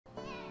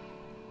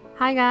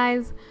Hi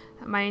guys,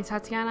 my name is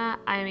Tatiana.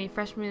 I am a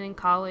freshman in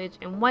college,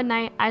 and one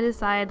night I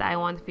decided that I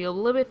wanted to feel a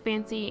little bit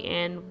fancy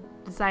and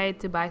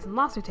decided to buy some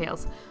lobster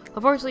tails.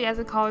 Unfortunately, as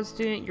a college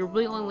student, you're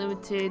really only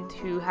limited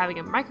to having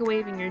a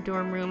microwave in your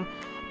dorm room,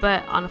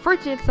 but on the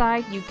fortunate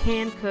side, you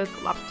can cook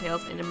lobster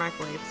tails in a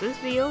microwave, so this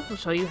video will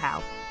show you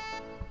how.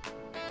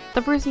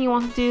 The first thing you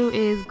want to do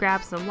is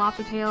grab some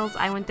lobster tails.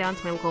 I went down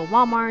to my local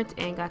Walmart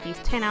and got these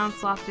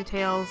 10-ounce lobster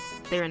tails.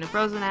 They're in the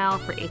frozen aisle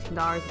for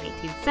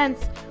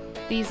 $18.18.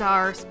 These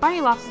are spiny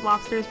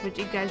lobsters, which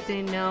you guys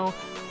didn't know.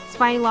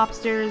 Spiny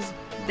lobsters,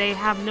 they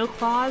have no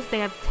claws, they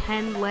have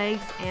 10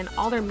 legs, and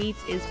all their meat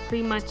is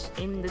pretty much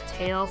in the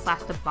tail /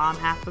 the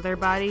bottom half of their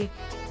body.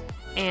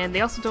 And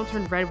they also don't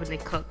turn red when they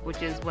cook,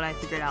 which is what I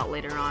figured out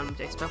later on,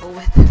 which I struggle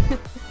with.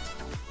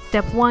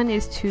 Step 1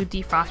 is to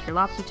defrost your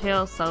lobster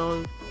tails.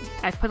 So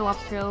I put the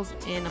lobster tails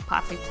in a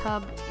plastic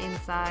tub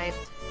inside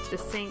the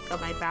sink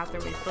of my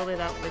bathroom and filled it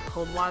up with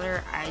cold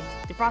water. I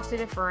defrosted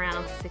it for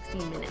around 60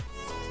 minutes.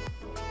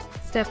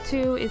 Step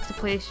 2 is to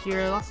place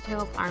your lobster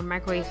tails on a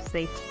microwave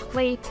safe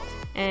plate,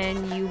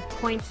 and you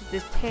point the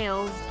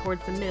tails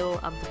towards the middle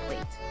of the plate.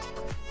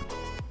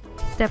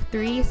 Step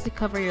 3 is to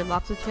cover your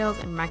lobster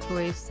tails in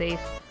microwave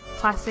safe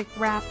plastic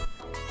wrap,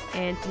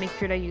 and to make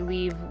sure that you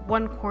leave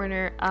one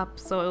corner up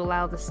so it will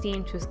allow the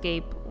steam to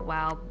escape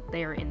while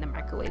they are in the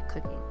microwave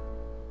cooking.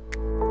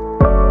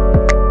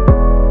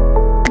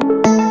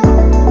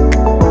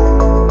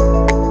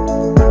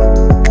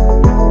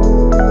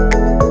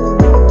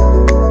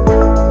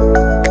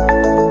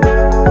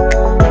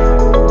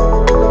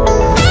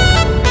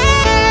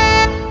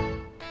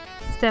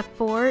 Step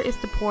 4 is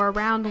to pour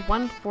around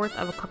 1/4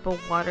 of a cup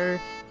of water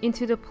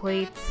into the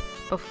plates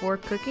before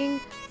cooking,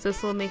 so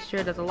this will make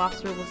sure that the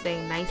lobster will stay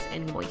nice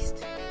and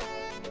moist.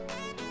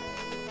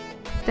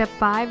 Step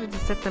 5 is to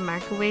set the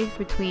microwave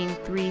between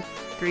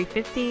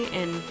 350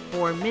 and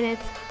 4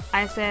 minutes.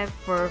 I said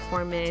for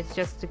 4 minutes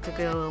just to cook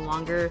it a little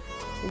longer.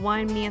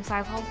 One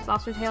medium-sized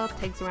lobster tail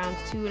takes around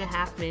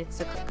 2.5 minutes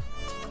to cook.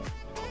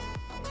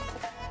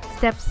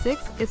 Step 6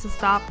 is to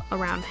stop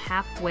around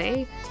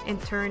halfway and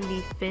turn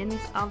the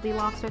fins of the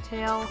lobster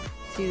tail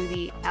to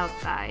the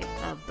outside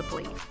of the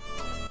blade.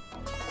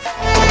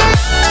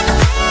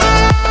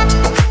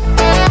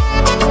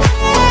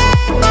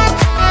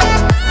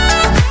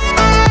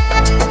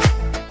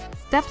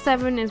 Step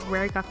 7 is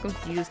where I got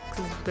confused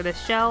because the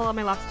shell of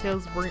my lobster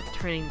tails weren't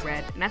turning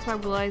red, and that's why I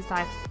realized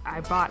I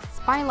bought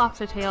spiny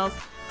lobster tails.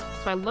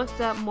 So I looked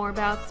up more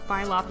about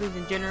spiny lobsters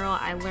in general.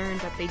 I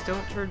learned that they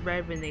don't turn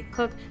red when they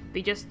cook,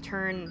 they just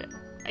turn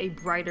a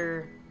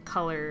brighter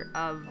color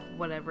of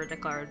whatever the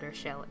color of their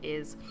shell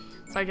is.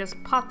 So I just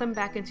popped them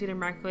back into the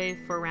microwave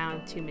for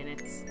around 2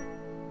 minutes.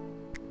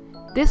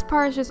 This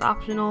part is just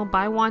optional, but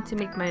I want to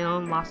make my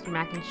own lobster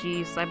mac and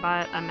cheese, so I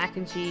bought a mac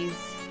and cheese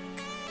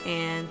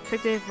and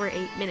cooked it for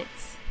 8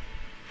 minutes.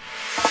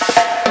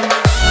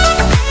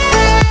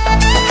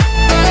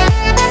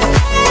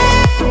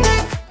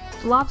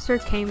 The lobster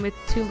came with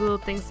 2 little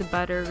things of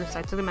butter, so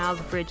I took them out of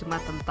the fridge and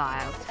let them thaw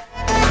out.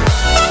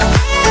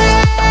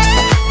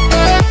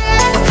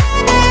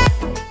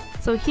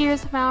 So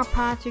here's the final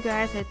product, you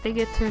guys. I think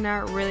it turned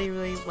out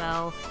really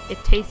well.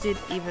 It tasted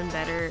even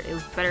better. It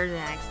was better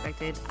than I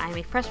expected. I'm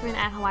a freshman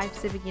at Hawaii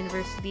Pacific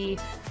University.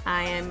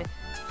 I am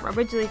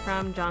originally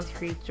from Johns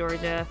Creek,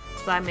 Georgia,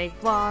 so I make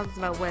vlogs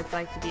about what it's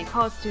like to be a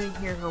college student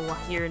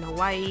here in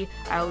Hawaii.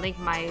 I will link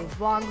my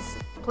vlogs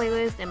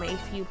playlist and my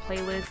HPU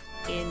playlist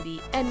in the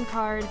end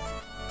card.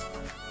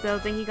 So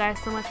thank you guys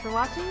so much for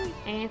watching,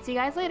 and see you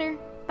guys later.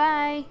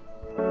 Bye!